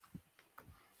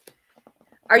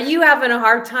Are you having a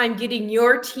hard time getting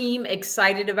your team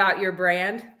excited about your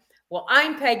brand? Well,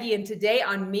 I'm Peggy, and today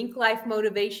on Mink Life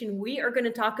Motivation, we are going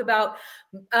to talk about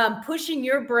pushing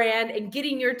your brand and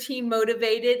getting your team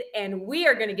motivated, and we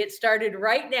are going to get started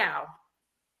right now.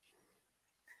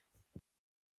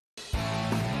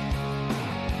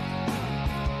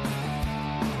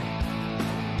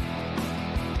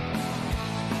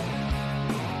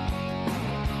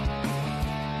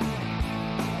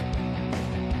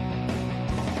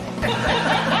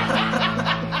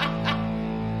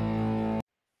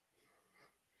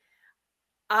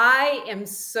 I am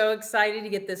so excited to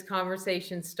get this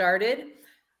conversation started.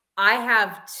 I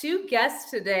have two guests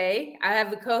today. I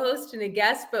have a co-host and a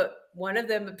guest, but one of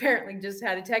them apparently just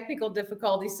had a technical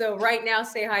difficulty. So right now,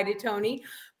 say hi to Tony.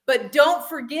 But don't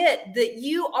forget that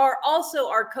you are also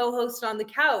our co-host on the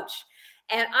couch.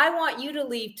 And I want you to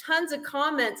leave tons of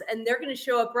comments, and they're going to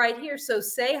show up right here. So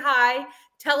say hi,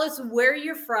 tell us where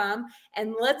you're from,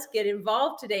 and let's get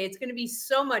involved today. It's going to be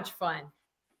so much fun.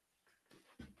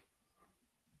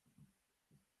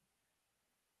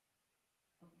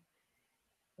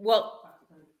 Well,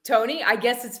 Tony, I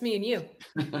guess it's me and you.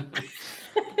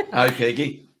 Hi,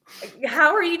 Peggy.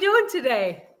 How are you doing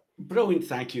today? Brilliant,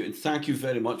 thank you. And thank you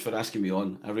very much for asking me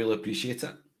on. I really appreciate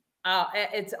it.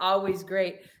 It's always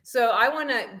great. So I want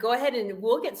to go ahead and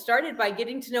we'll get started by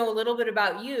getting to know a little bit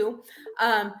about you.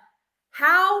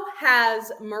 How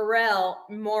has morale,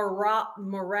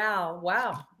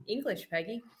 wow, English,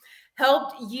 Peggy,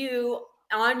 helped you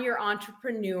on your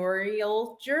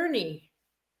entrepreneurial journey?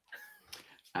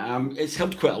 It's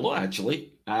helped quite a lot,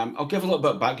 actually. I'll give a little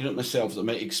bit of background myself that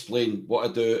might explain what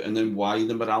I do and then why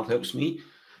the morale helps me.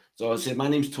 So I'll say my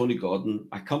name's Tony Gordon.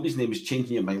 My company's name is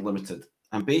Changing Your Mind Limited.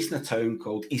 I'm based in a town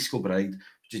called East Kilbride,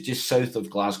 which is just south of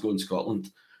Glasgow in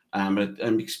Scotland. I'm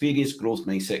an experienced growth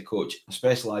mindset coach. I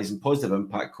specialise in positive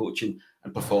impact coaching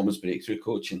and performance breakthrough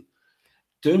coaching.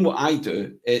 Doing what I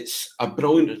do, it's a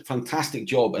brilliant, fantastic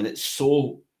job, and it's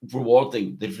so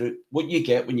rewarding. What you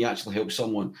get when you actually help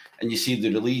someone and you see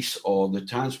the release or the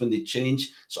chance when they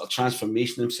change, sort of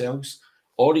transformation themselves,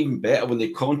 or even better, when they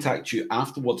contact you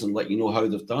afterwards and let you know how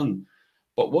they've done.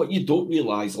 But what you don't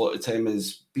realize a lot of the time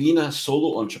is being a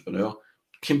solo entrepreneur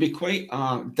can be quite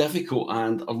a difficult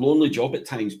and a lonely job at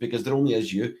times because there only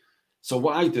is you. So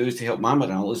what I do is to help my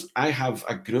morale is I have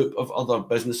a group of other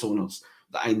business owners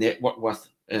that I network with.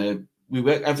 We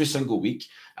work every single week,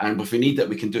 and if we need it,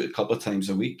 we can do it a couple of times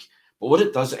a week. But what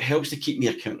it does, it helps to keep me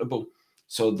accountable.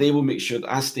 So they will make sure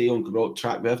that I stay on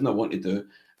track with everything I want to do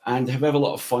and have a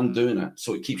lot of fun doing it.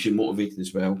 So it keeps you motivated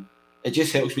as well. It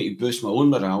just helps me to boost my own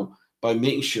morale by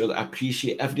making sure that I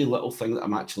appreciate every little thing that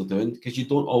I'm actually doing, because you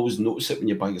don't always notice it when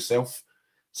you're by yourself.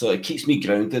 So it keeps me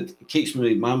grounded, it keeps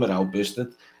my morale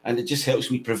boosted, and it just helps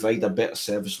me provide a better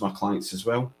service to my clients as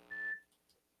well.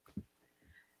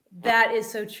 That is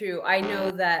so true. I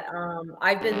know that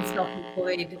I've been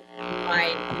self-employed my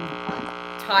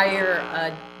entire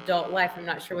adult life. I'm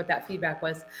not sure what that feedback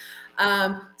was.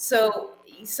 So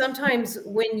sometimes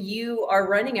when you are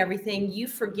running everything, you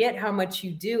forget how much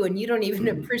you do, and you don't even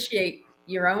appreciate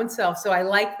your own self. So I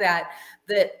like that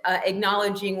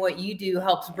acknowledging what you do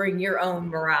helps bring your own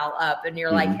morale up, and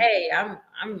you're like, hey,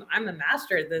 I'm a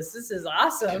master at this. This is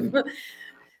awesome.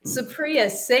 So Priya,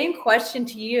 same question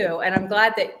to you, and I'm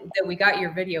glad that we got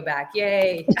your video back.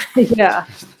 Yay. Yeah.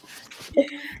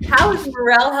 How has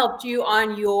morale helped you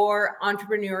on your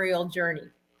entrepreneurial journey?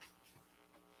 Oh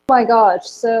my gosh.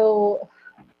 So,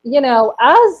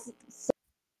 as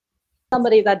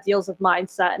somebody that deals with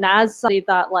mindset and as somebody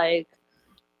that like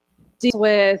deals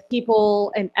with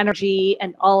people and energy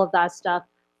and all of that stuff,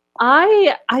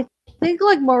 I think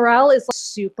like morale is like,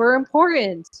 super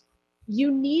important.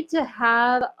 You need to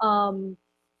have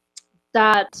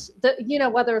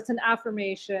whether it's an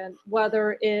affirmation,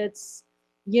 whether it's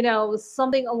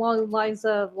something along the lines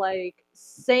of like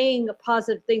saying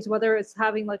positive things, whether it's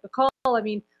having like a call. I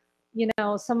mean,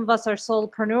 some of us are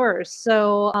solopreneurs,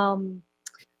 so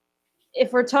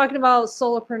if we're talking about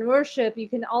solopreneurship, you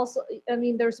can also, I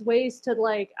mean, there's ways to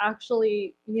like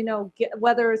actually get,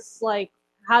 whether it's like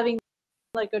having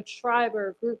like a tribe or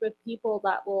a group of people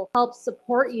that will help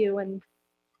support you and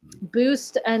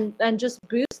boost and just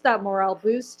boost that morale,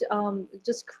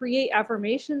 just create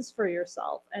affirmations for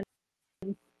yourself and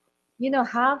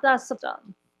have that stuff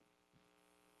done.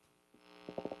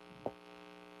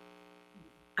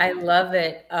 I love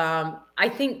it. I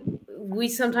think we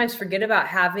sometimes forget about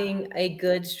having a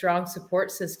good, strong support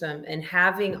system and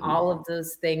having all of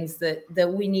those things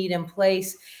that we need in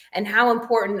place, and how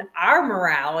important our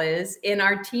morale is in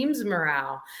our team's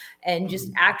morale, and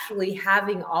just actually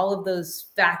having all of those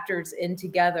factors in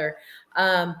together.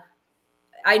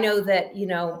 I know that,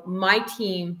 my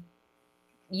team,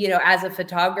 as a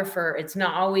photographer, it's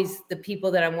not always the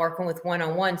people that I'm working with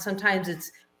one-on-one. Sometimes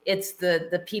it's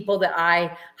the people that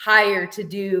I hire to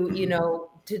do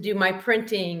my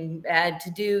printing and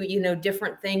to do,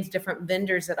 different things, different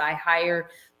vendors that I hire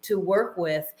to work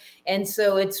with. And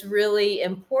so it's really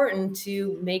important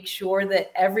to make sure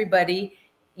that everybody,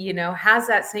 has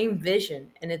that same vision,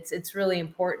 and it's really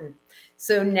important.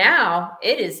 So now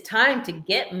it is time to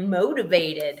get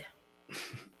motivated.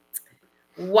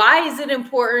 Why is it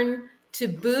important to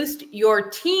boost your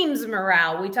team's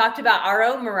morale? We talked about our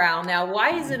own morale. Now,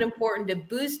 why is it important to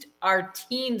boost our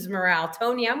team's morale?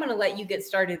 Tony, I'm going to let you get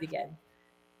started again.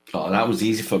 Oh, that was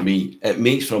easy for me. It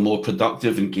makes for a more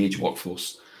productive, engaged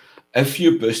workforce. If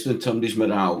you're boosting somebody's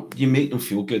morale, you make them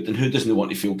feel good. And who doesn't want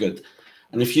to feel good?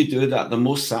 And if you do that, they're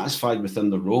more satisfied within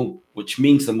the role, which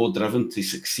means they're more driven to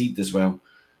succeed as well.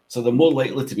 So they're more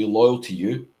likely to be loyal to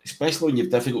you, especially when you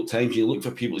have difficult times. You look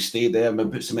for people to stay there and maybe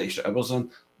put some extra hours in.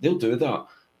 They'll do that.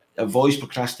 It avoids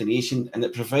procrastination, and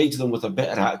it provides them with a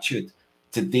better attitude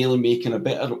to daily making a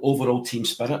better overall team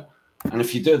spirit. And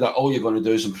if you do that, all you're going to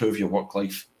do is improve your work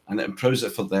life, and it improves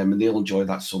it for them, and they'll enjoy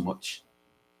that so much.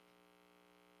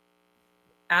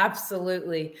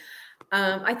 Absolutely.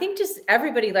 I think just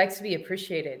everybody likes to be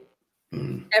appreciated.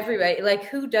 Everybody, like,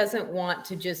 who doesn't want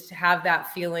to just have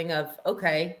that feeling of,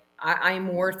 okay,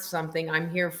 I'm worth something. I'm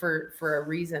here for a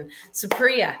reason.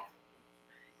 Supriya,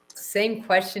 same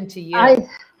question to you.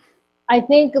 I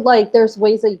think like there's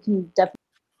ways that you can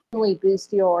definitely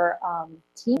boost your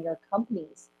team, your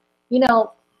companies.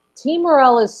 Team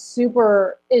morale is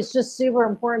just super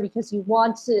important, because you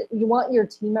want your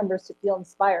team members to feel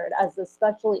inspired,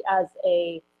 especially as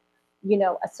a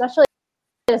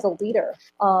leader.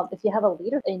 If you have a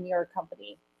leader in your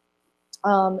company,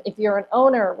 if you're an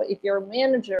owner, if you're a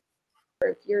manager,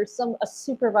 if you're a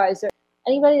supervisor,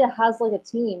 anybody that has like a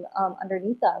team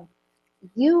underneath them,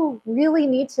 you really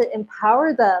need to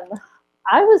empower them.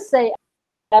 I would say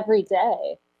every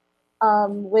day,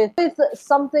 with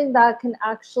something that can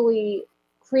actually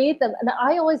create them. And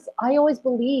I always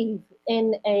believe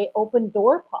in a open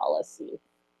door policy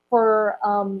for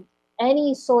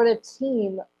any sort of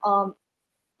team,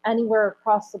 anywhere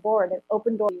across the board, an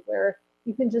open door where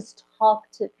you can just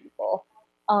talk to people.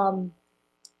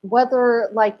 Whether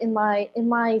like in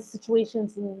my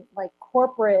situations in like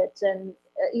corporate, and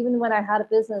even when I had a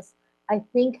business, I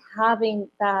think having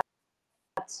that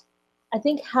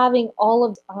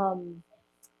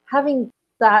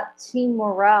team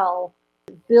morale,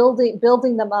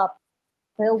 building them up,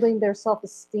 building their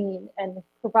self-esteem, and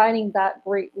providing that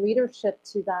great leadership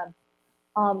to them,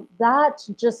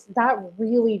 that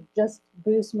really just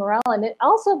boosts morale, and it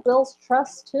also builds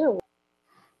trust too.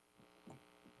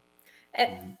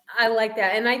 And I like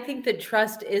that. And I think that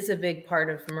trust is a big part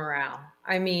of morale.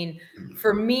 I mean,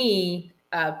 for me,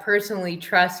 personally,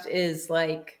 trust is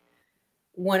like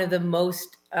one of the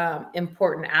most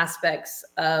important aspects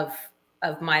of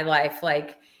my life.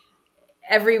 Like,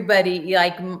 everybody,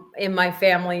 like in my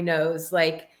family knows,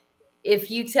 like,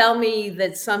 if you tell me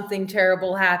that something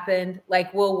terrible happened,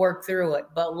 like, we'll work through it,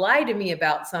 but lie to me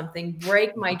about something,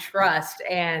 break my trust,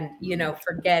 and,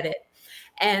 forget it.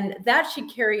 And that should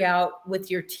carry out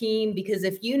with your team, because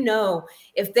if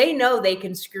they know they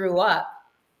can screw up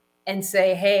and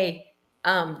say, hey,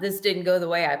 this didn't go the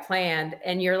way I planned,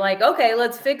 and you're like, okay,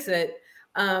 let's fix it.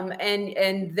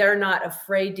 And they're not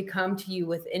afraid to come to you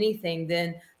with anything,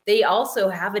 then they also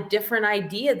have a different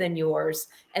idea than yours,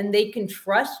 and they can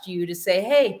trust you to say,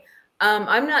 hey,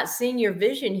 I'm not seeing your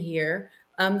vision here.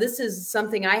 This is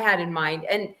something I had in mind.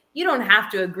 And you don't have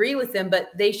to agree with them, but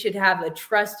they should have a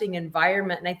trusting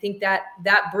environment. And I think that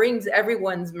brings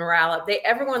everyone's morale up.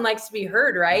 Everyone likes to be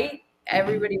heard, right?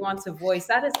 Everybody wants a voice.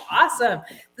 That is awesome.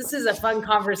 This is a fun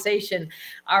conversation.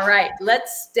 All right,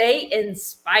 let's stay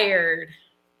inspired.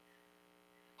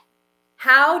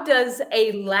 How does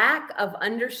a lack of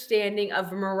understanding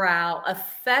of morale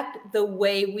affect the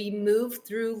way we move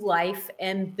through life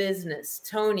and business?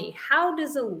 Tony, how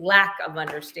does a lack of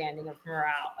understanding of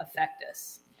morale affect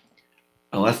us?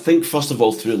 Well, I think, first of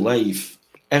all, through life,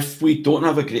 if we don't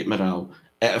have a great morale,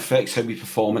 it affects how we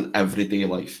perform in everyday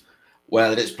life,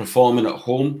 whether it's performing at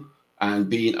home and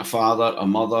being a father, a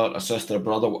mother, a sister, a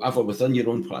brother, whatever, within your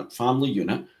own family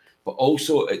unit, but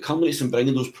also it culminates in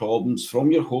bringing those problems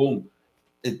from your home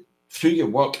through your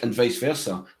work and vice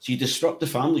versa. So you disrupt the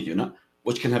family unit,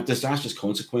 which can have disastrous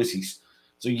consequences.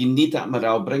 So you need that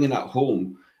morale, bringing that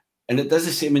home. And it does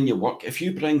the same in your work. If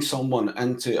you bring someone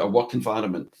into a work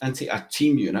environment, into a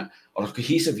team unit or a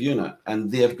cohesive unit,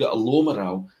 and they've got a low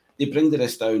morale, they bring the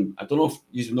rest down. I don't know if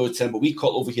you know it, Tim, but we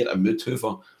call it over here a mood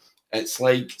hoover. It's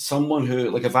like someone who,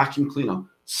 like a vacuum cleaner,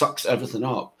 sucks everything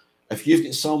up. If you've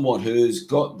got someone who's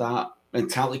got that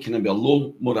mentality, can be a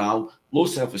low morale, low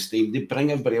self-esteem, they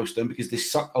bring everybody else down because they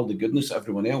suck all the goodness out of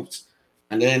everyone else.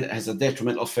 And then it has a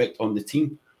detrimental effect on the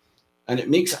team. And it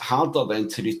makes it harder then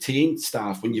to retain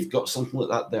staff when you've got something like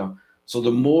that there. So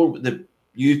the more that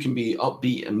you can be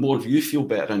upbeat and more you feel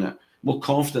better in it, more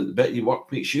confident, the better your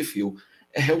work makes you feel,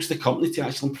 it helps the company to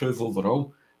actually improve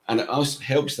overall. And it also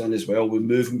helps then as well with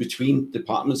moving between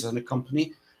departments in a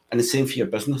company. And the same for your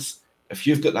business. If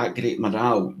you've got that great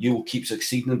morale, you will keep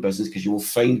succeeding in business because you will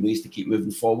find ways to keep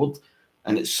moving forward.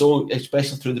 And it's so,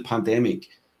 especially through the pandemic,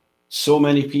 so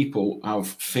many people have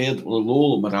fared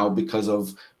low morale because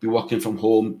of be working from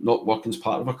home, not working as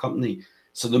part of a company.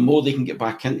 So the more they can get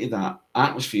back into that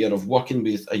atmosphere of working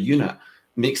with a unit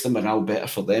makes the morale better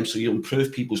for them. So you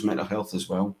improve people's mental health as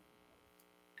well.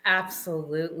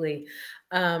 Absolutely.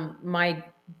 My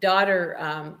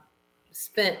daughter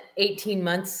spent 18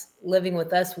 months living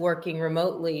with us working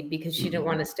remotely because she didn't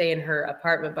want to stay in her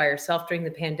apartment by herself during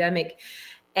the pandemic.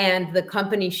 And the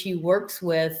company she works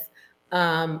with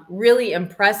really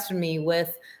impressed me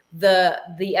with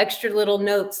the extra little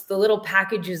notes, the little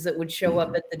packages that would show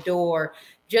up at the door,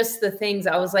 just the things.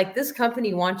 I was like, this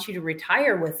company wants you to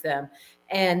retire with them.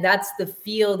 And that's the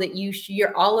feel that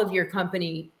all of your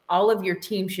company, all of your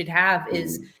team should have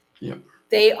is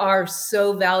they are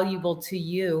so valuable to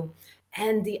you.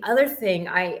 And the other thing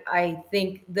I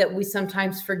think that we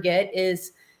sometimes forget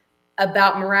is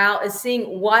about morale is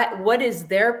seeing what is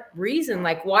their reason,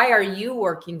 like why are you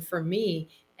working for me,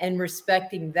 and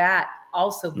respecting that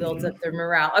also builds up their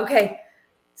morale. Okay,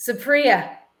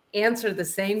 Supriya, answer the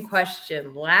same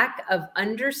question. Lack of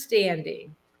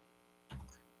understanding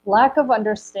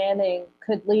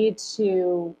could lead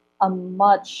to a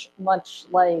much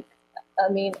like, I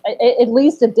mean, at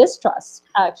least a distrust,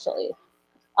 actually.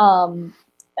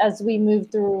 As we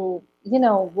move through,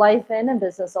 life and in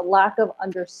business, a lack of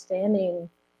understanding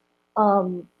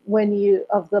of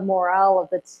the morale of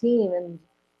the team. And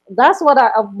that's what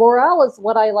morale is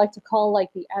what I like to call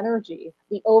like the energy,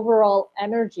 the overall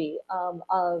energy of,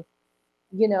 of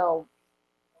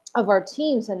our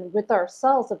teams and with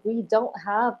ourselves. If we don't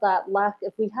have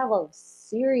if we have a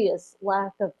serious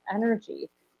lack of energy,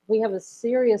 we have a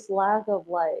serious lack of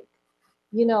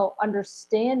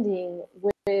understanding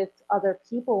with other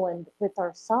people and with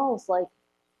ourselves, like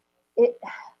it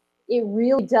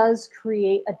really does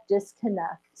create a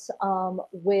disconnect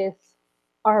with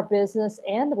our business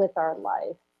and with our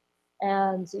life.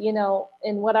 And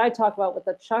in what I talk about with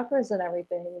the chakras and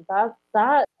everything,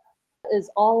 that is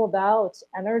all about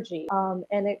energy,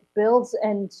 and it builds,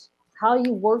 and how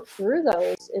you work through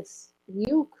those, it's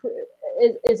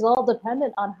all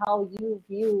dependent on how you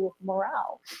view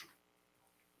morale.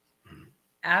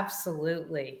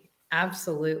 Absolutely.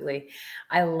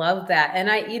 I love that.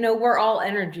 And we're all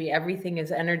energy. Everything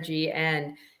is energy.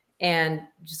 And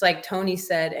just like Tony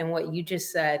said, and what you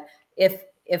just said,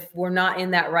 if we're not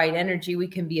in that right energy, we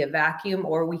can be a vacuum,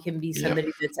 or we can be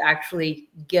somebody that's actually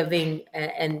giving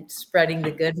and spreading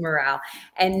the good morale.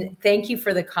 And thank you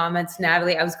for the comments,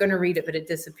 Natalie. I was going to read it, but it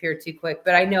disappeared too quick,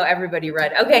 but I know everybody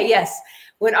read. Okay. Yes.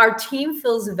 When our team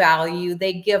feels value,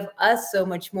 they give us so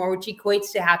much more, which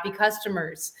equates to happy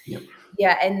customers.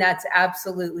 Yeah. And that's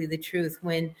absolutely the truth.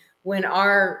 When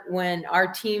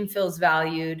our team feels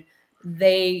valued,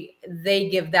 they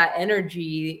give that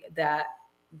energy that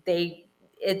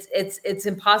it's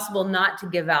impossible not to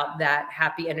give out that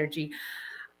happy energy.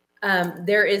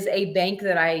 There is a bank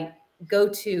that I go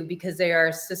to because they are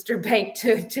a sister bank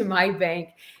to my bank.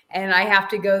 And I have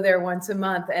to go there once a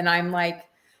month. And I'm like,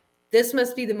 this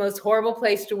must be the most horrible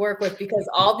place to work with, because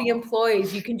all the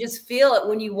employees, you can just feel it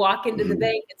when you walk into the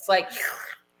bank. It's like,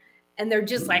 and they're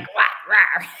just like, rah,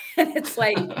 rah. And it's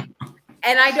like,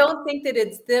 and I don't think that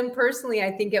it's them personally.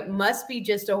 I think it must be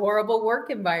just a horrible work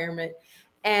environment.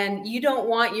 And you don't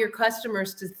want your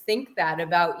customers to think that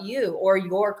about you or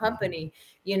your company,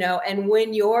 and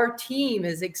when your team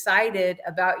is excited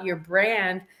about your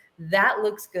brand, that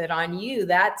looks good on you.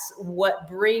 That's what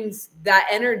brings that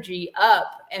energy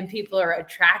up, and people are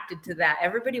attracted to that.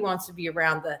 Everybody wants to be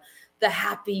around the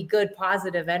happy, good,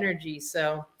 positive energy.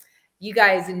 So you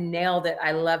guys nailed it.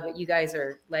 I love it. You guys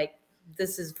are like,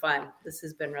 this is fun. This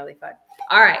has been really fun.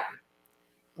 All right.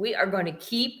 We are going to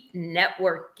keep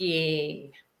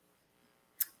networking.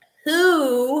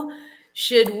 Who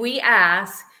should we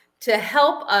ask to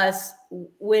help us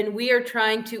when we are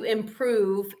trying to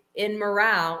improve in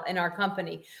morale in our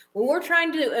company? When we're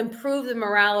trying to improve the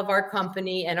morale of our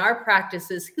company and our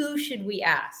practices, who should we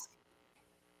ask?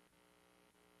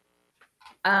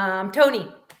 Tony.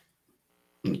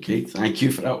 Okay, thank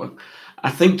you for that one.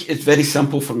 I think it's very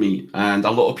simple for me, and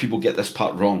a lot of people get this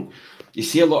part wrong. You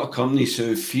see a lot of companies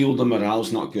who feel the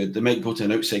morale's not good. They might go to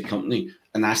an outside company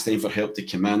and ask them for help to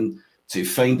come in to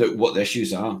find out what the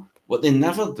issues are. What they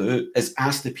never do is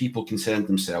ask the people concerned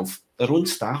themselves, their own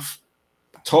staff.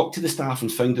 Talk to the staff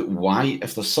and find out why.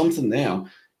 If there's something there,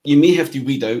 you may have to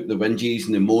weed out the whinges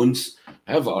and the moans.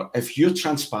 However, if you're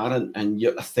transparent and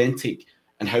you're authentic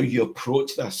in how you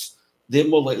approach this, they're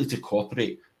more likely to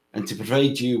cooperate and to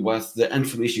provide you with the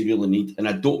information you really need. And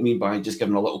I don't mean by just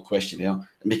giving a little questionnaire and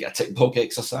make it a tick box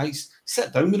exercise.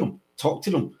 Sit down with them, talk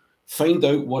to them, find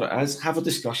out what it is, have a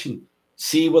discussion,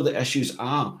 see where the issues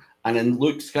are. And then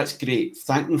look, that's great.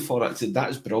 Thank them for it. That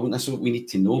is brilliant. That's what we need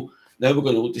to know. Now we're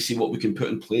going to look to see what we can put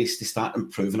in place to start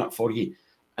improving it for you.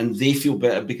 And they feel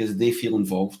better because they feel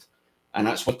involved. And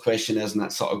that's what question is, and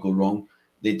that's sort of go wrong.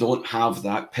 They don't have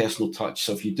that personal touch.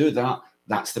 So if you do that,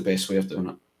 that's the best way of doing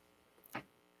it.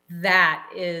 That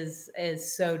is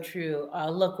so true.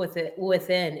 Look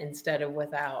within instead of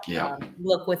without. Yeah.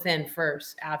 Look within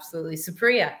first. Absolutely.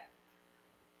 Supriya.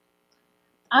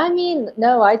 I mean,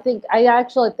 no, I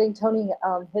actually think Tony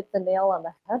hit the nail on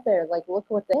the head there. Like, look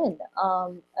within,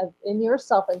 in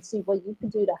yourself and see what you can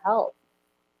do to help.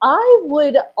 I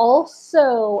would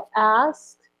also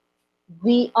ask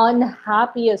the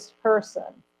unhappiest person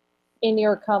in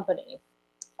your company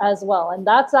as well. And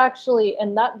that's actually,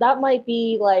 and that might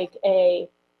be like a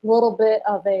little bit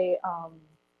of I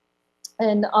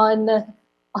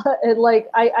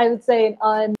would say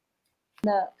an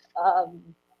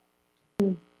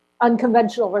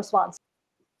unconventional response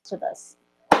to this.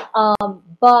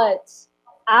 But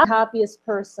as the happiest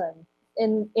person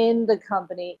in the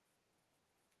company,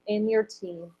 in your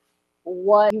team,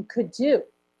 what you could do.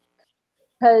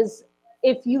 Because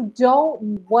if you don't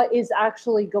know what is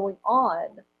actually going on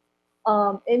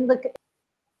in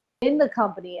the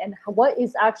company and what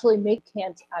is actually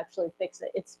can't actually fix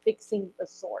it. It's fixing the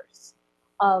source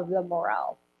of the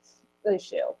morale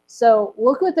issue. So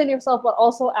look within yourself, but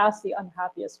also ask the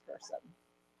unhappiest person.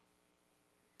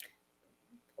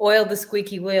 Oil the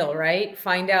squeaky wheel, right?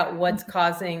 Find out what's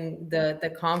causing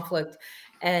the conflict.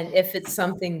 And if it's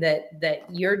something that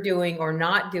you're doing or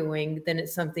not doing, then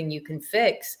it's something you can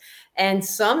fix. And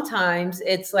sometimes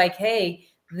it's like, hey,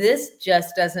 this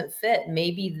just doesn't fit.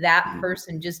 Maybe that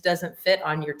person just doesn't fit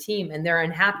on your team and they're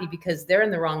unhappy because they're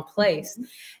in the wrong place.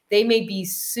 They may be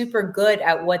super good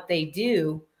at what they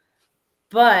do,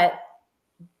 but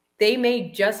they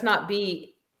may just not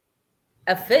be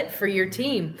a fit for your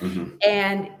team. Mm-hmm.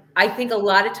 And I think a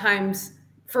lot of times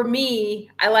for me,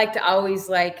 I like to always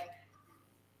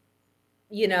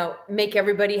make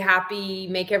everybody happy,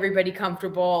 make everybody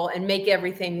comfortable, and make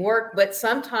everything work. But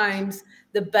sometimes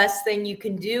the best thing you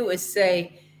can do is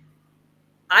say,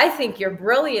 I think you're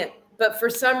brilliant, but for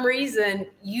some reason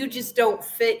you just don't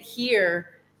fit here.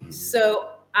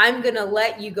 So I'm going to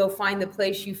let you go find the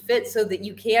place you fit so that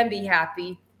you can be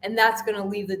happy. And that's going to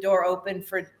leave the door open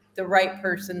for the right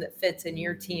person that fits in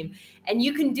your team. And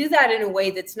you can do that in a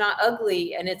way that's not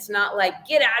ugly. And it's not like,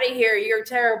 get out of here, you're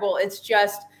terrible. It's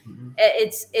just,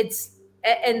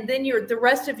 and then the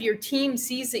rest of your team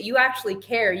sees that you actually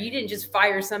care. You didn't just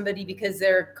fire somebody because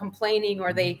they're complaining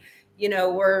or they,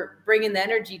 were bringing the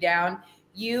energy down.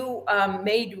 You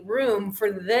made room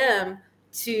for them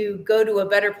to go to a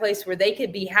better place where they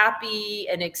could be happy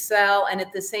and excel. And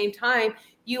at the same time,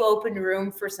 you opened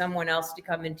room for someone else to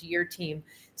come into your team.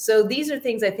 So these are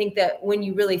things I think that when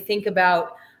you really think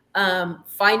about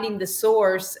finding the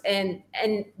source and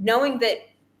knowing that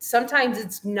sometimes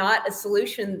it's not a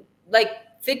solution, like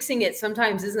fixing it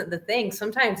sometimes isn't the thing.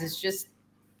 Sometimes it's just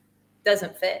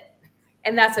doesn't fit.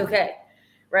 And that's okay,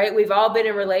 right? We've all been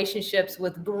in relationships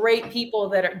with great people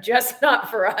that are just not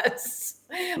for us.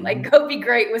 Like, go be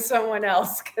great with someone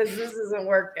else because this isn't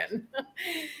working.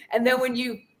 And then when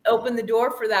you open the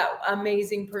door for that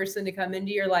amazing person to come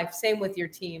into your life, same with your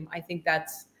team. I think that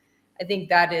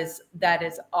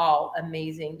is all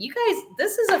amazing. You guys,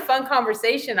 this is a fun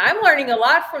conversation. I'm learning a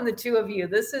lot from the two of you.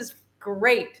 This is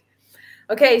great.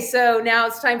 Okay, so now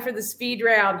it's time for the speed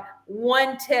round.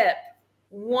 One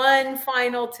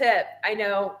final tip. I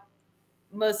know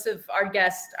most of our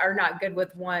guests are not good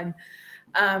with one,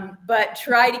 but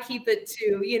try to keep it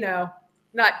to,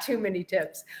 not too many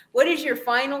tips. What is your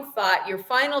final thought, your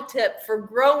final tip for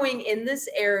growing in this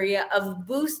area of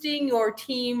boosting your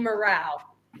team morale?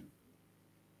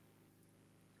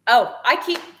 Oh, I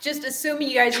keep just assuming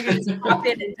you guys are going to pop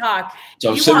in and talk.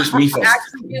 So you want me to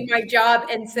actually do my job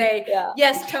and say,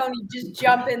 yes, Tony, just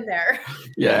jump in there.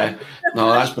 Yeah,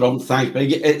 no, that's brilliant. Thanks,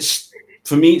 Biggie.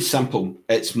 For me, it's simple.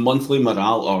 It's monthly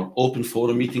morale or open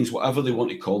forum meetings, whatever they want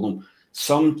to call them.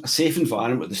 a safe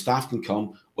environment where the staff can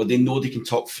come, where they know they can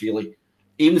talk freely,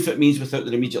 even if it means without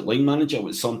their immediate line manager,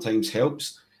 which sometimes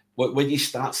helps. When you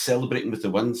start celebrating with the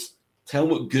wins, tell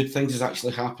them what good things has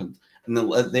actually happened, and then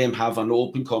let them have an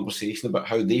open conversation about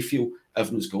how they feel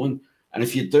everything's going. And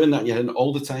if you're doing that and you're in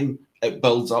all the time, it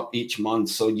builds up each month.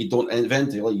 So you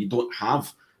don't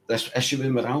have this issue with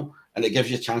morale, and it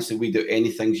gives you a chance to redo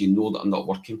any things you know that are not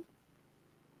working.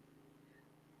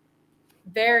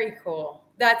 Very cool.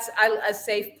 That's a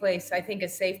safe place. I think a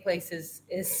safe place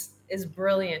is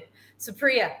brilliant.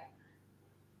 Supriya.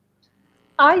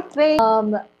 I think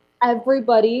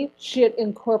everybody should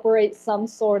incorporate some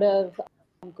sort of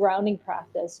grounding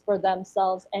practice for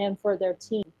themselves and for their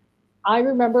team. I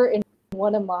remember in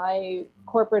one of my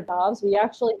corporate jobs, we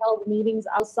actually held meetings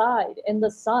outside in the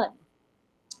sun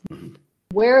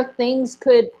where things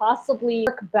could possibly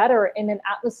work better in an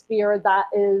atmosphere that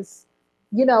is,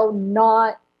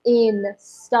 not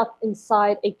stuck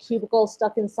inside a cubicle,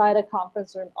 stuck inside a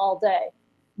conference room all day.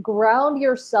 Ground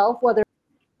yourself, whether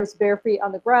it's bare feet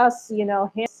on the grass,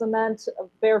 hand cement,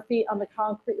 bare feet on the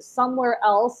concrete, somewhere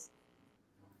else.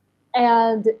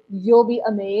 And you'll be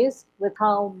amazed with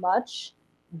how much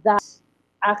that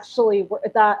actually,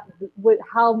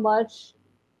 how much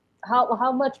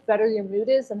better your mood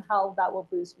is and how that will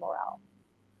boost morale.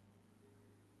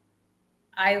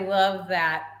 I love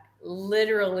that.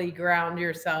 Literally ground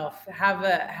yourself. Have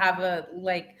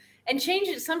a and change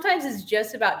it. Sometimes it's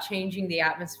just about changing the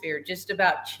atmosphere, just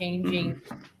about changing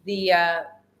the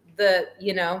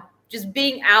just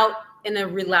being out in a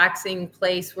relaxing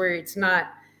place where it's not,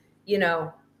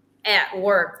 at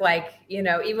work.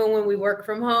 Even when we work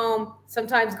from home,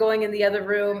 sometimes going in the other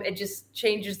room, it just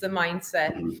changes the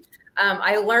mindset.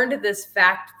 I learned this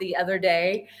fact the other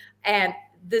day, and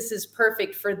this is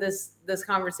perfect for this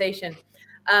conversation.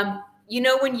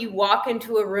 When you walk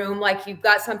into a room, like you've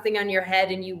got something on your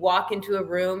head and you walk into a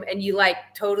room and you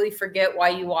totally forget why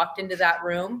you walked into that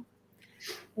room.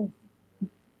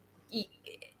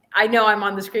 I know I'm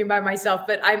on the screen by myself,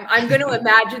 but I'm going to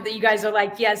imagine that you guys are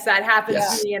like, yes, that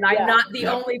happens to me. And I'm not the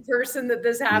only person that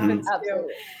this happens to.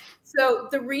 So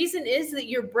the reason is that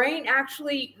your brain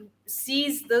actually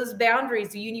sees those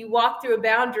boundaries. When you walk through a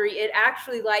boundary, it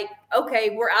actually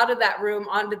okay, we're out of that room,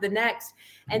 on to the next.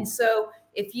 And so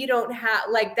if you don't have,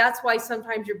 that's why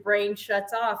sometimes your brain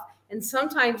shuts off. And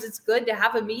sometimes it's good to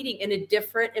have a meeting in a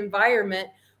different environment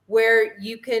where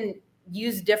you can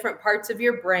use different parts of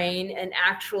your brain and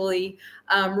actually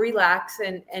relax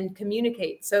and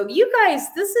communicate. So you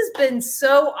guys, this has been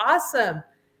so awesome.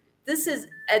 This is,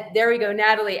 there we go,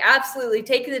 Natalie, absolutely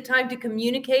taking the time to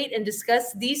communicate and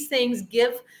discuss these things,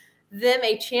 give them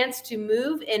a chance to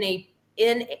move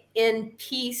in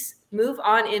peace, move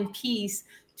on in peace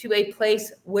to a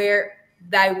place where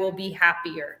they will be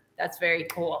happier. That's very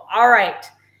cool. All right.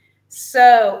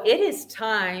 So it is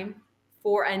time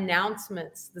for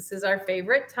announcements. This is our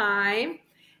favorite time.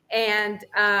 And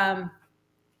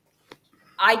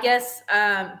I guess,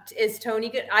 is Tony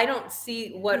good? I don't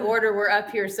see what order we're up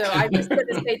here. So I'm just going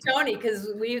to say Tony,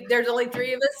 because there's only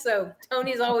 3 of us. So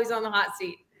Tony's always on the hot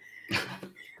seat.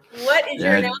 What is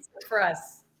your announcement for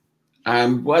us?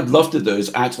 What I'd love to do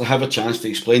is actually have a chance to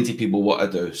explain to people what I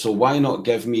do. So why not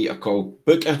give me a call,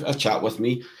 book a chat with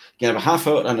me, give a half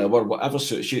hour, an hour, whatever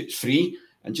suits you. It's free,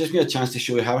 and just give me a chance to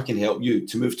show you how I can help you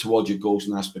to move towards your goals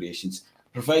and aspirations,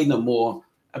 providing a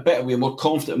better way, a more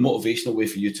confident, motivational way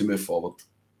for you to move forward.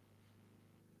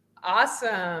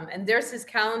 Awesome. And there's his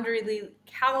calendar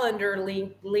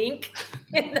link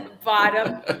in the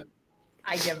bottom.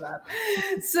 I give up.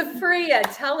 Supriya,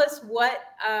 tell us what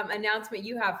announcement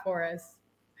you have for us.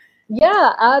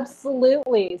 Yeah,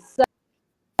 absolutely.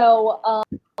 So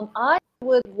I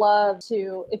would love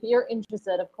to, if you're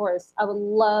interested, of course, I would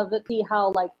love to see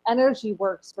how energy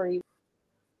works for you.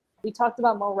 We talked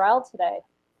about morale today.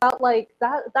 About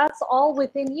that's all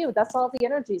within you. That's all the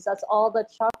energies. That's all the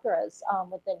chakras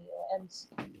within you. And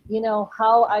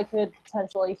how I could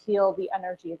potentially heal the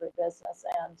energy of your business.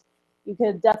 And you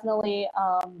could definitely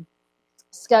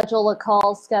schedule a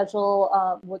call,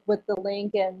 with the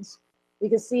link, and we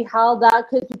can see how that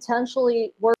could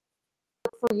potentially work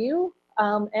for you.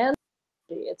 And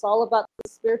it's all about the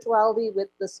spirituality with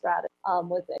the strategy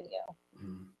within you.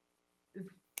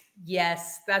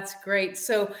 Yes, that's great.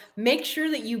 So make sure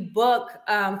that you book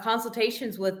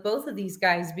consultations with both of these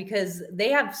guys, because they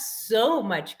have so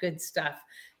much good stuff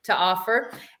to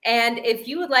offer. And if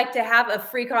you would like to have a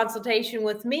free consultation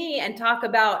with me and talk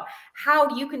about how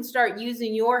you can start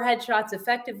using your headshots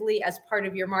effectively as part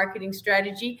of your marketing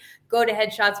strategy, go to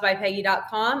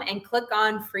headshotsbypeggy.com and click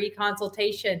on free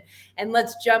consultation. And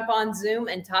let's jump on Zoom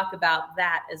and talk about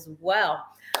that as well.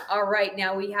 All right.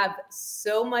 Now we have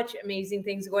so much amazing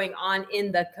things going on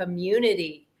in the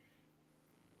community.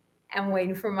 I'm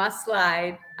waiting for my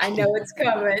slide. I know it's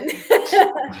coming.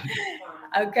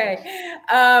 Okay.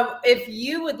 If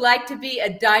you would like to be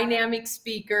a dynamic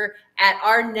speaker at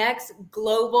our next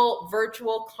global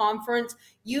virtual conference,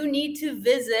 you need to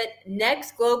visit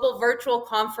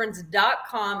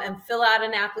nextglobalvirtualconference.com and fill out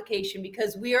an application,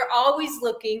 because we are always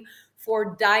looking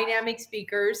for dynamic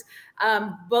speakers.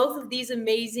 Both of these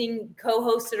amazing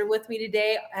co-hosts that are with me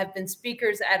today have been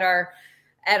speakers at our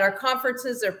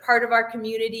conferences. They're part of our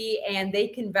community, and they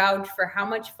can vouch for how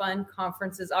much fun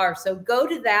conferences are. So go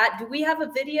to that. Do we have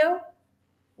a video?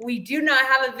 We do not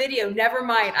have a video. Never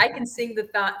mind. I can sing the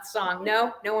song.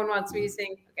 No one wants me to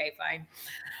sing. Okay, fine.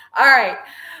 All right.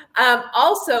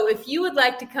 Also, if you would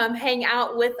like to come hang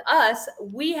out with us,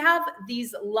 we have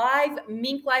these live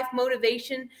Mink Life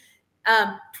Motivation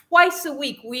twice a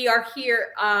week. We are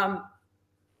here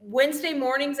Wednesday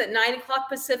mornings at 9 o'clock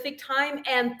Pacific time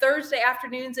and Thursday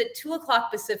afternoons at 2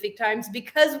 o'clock Pacific times.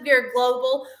 Because we are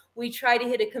global, we try to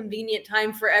hit a convenient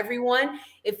time for everyone.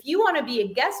 If you want to be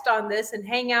a guest on this and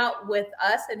hang out with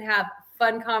us and have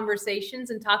fun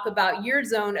conversations and talk about your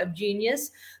zone of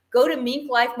genius, go to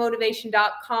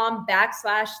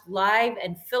minklifemotivation.com/live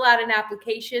and fill out an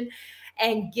application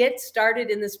and get started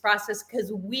in this process,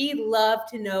 because we love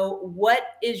to know what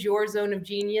is your zone of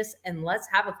genius, and let's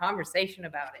have a conversation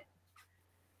about it.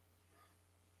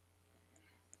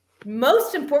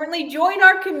 Most importantly, join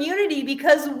our community,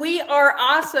 because we are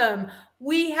awesome.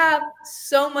 We have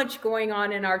so much going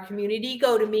on in our community.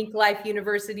 Go to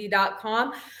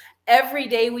minklifeuniversity.com. Every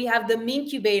day we have the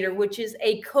Minkubator, which is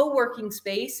a co-working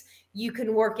space. You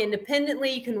can work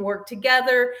independently, you can work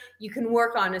together, you can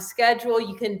work on a schedule,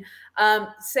 you can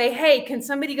say, hey, can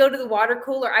somebody go to the water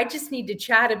cooler? I just need to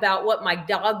chat about what my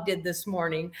dog did this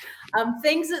morning.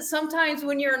 Things that sometimes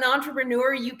when you're an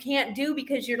entrepreneur, you can't do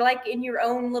because you're like in your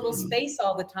own little space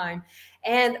all the time.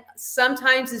 And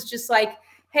sometimes it's just like,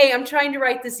 hey, I'm trying to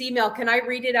write this email. Can I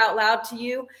read it out loud to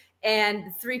you?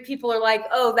 And 3 people are like,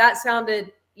 oh, that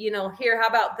sounded, here, how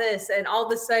about this? And all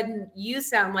of a sudden you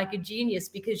sound like a genius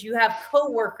because you have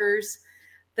coworkers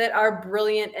that are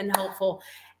brilliant and helpful.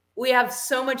 We have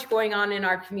so much going on in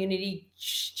our community.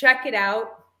 Check it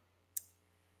out.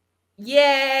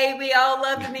 Yay. We all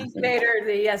love the Minkubator.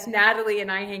 Yes, Natalie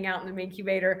and I hang out in the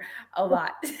Minkubator a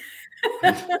lot.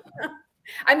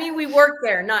 I mean, we work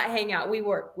there, not hang out. We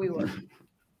work.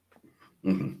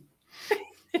 Mm-hmm.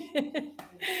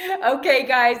 Okay,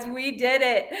 guys, we did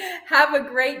it. Have a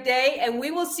great day, and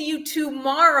we will see you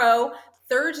tomorrow,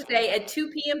 Thursday at 2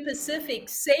 p.m. Pacific,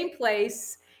 same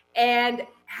place, and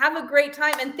have a great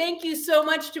time. And thank you so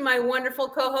much to my wonderful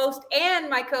co-host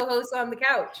and my co-host on the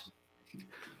couch.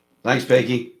 Thanks,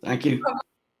 Peggy. Thank you. Bye-bye.